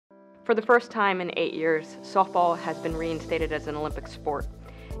For the first time in 8 years, softball has been reinstated as an Olympic sport.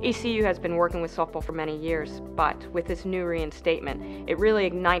 ECU has been working with softball for many years, but with this new reinstatement, it really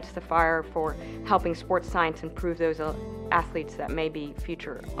ignites the fire for helping sports science improve those athletes that may be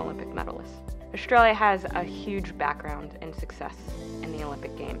future Olympic medalists. Australia has a huge background in success in the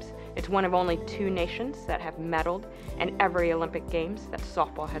Olympic Games. It's one of only 2 nations that have medaled in every Olympic Games that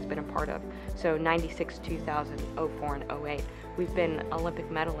softball has been a part of. So 96, 2000, 04, and 08. We've been Olympic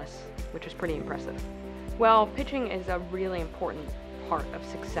medalists, which is pretty impressive. Well, pitching is a really important part of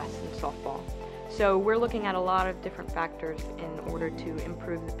success in softball. So we're looking at a lot of different factors in order to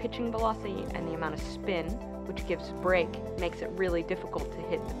improve the pitching velocity, and the amount of spin, which gives break, makes it really difficult to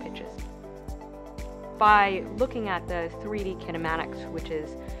hit the pitches. By looking at the 3D kinematics, which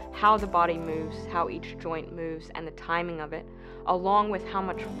is how the body moves, how each joint moves, and the timing of it, along with how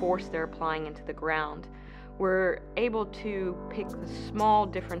much force they're applying into the ground, we're able to pick the small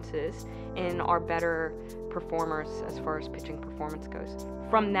differences in our better performers as far as pitching performance goes.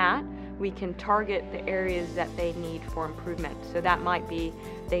 From that, we can target the areas that they need for improvement. So that might be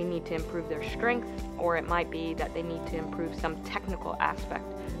they need to improve their strength, or it might be that they need to improve some technical aspect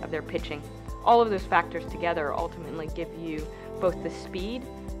of their pitching. All of those factors together ultimately give you both the speed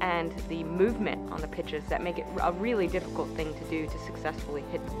and the movement on the pitches that make it a really difficult thing to do to successfully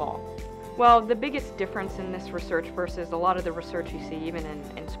hit the ball. Well, the biggest difference in this research versus a lot of the research you see even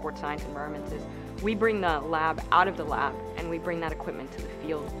in sports science environments is we bring the lab out of the lab and we bring that equipment to the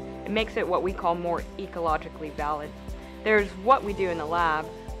field. It makes it what we call more ecologically valid. There's what we do in the lab,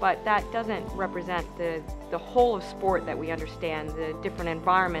 but that doesn't represent the whole of sport that we understand, the different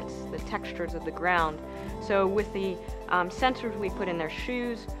environments, the textures of the ground. So with the sensors we put in their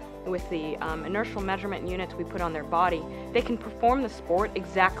shoes, with the inertial measurement units we put on their body, they can perform the sport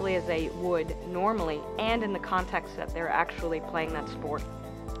exactly as they would normally and in the context that they're actually playing that sport.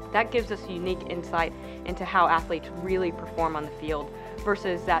 That gives us unique insight into how athletes really perform on the field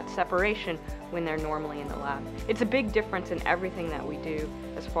versus that separation when they're normally in the lab. It's a big difference in everything that we do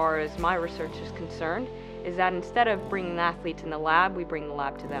as far as my research is concerned, is that instead of bringing the athletes in the lab, we bring the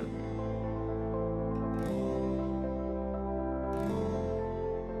lab to them.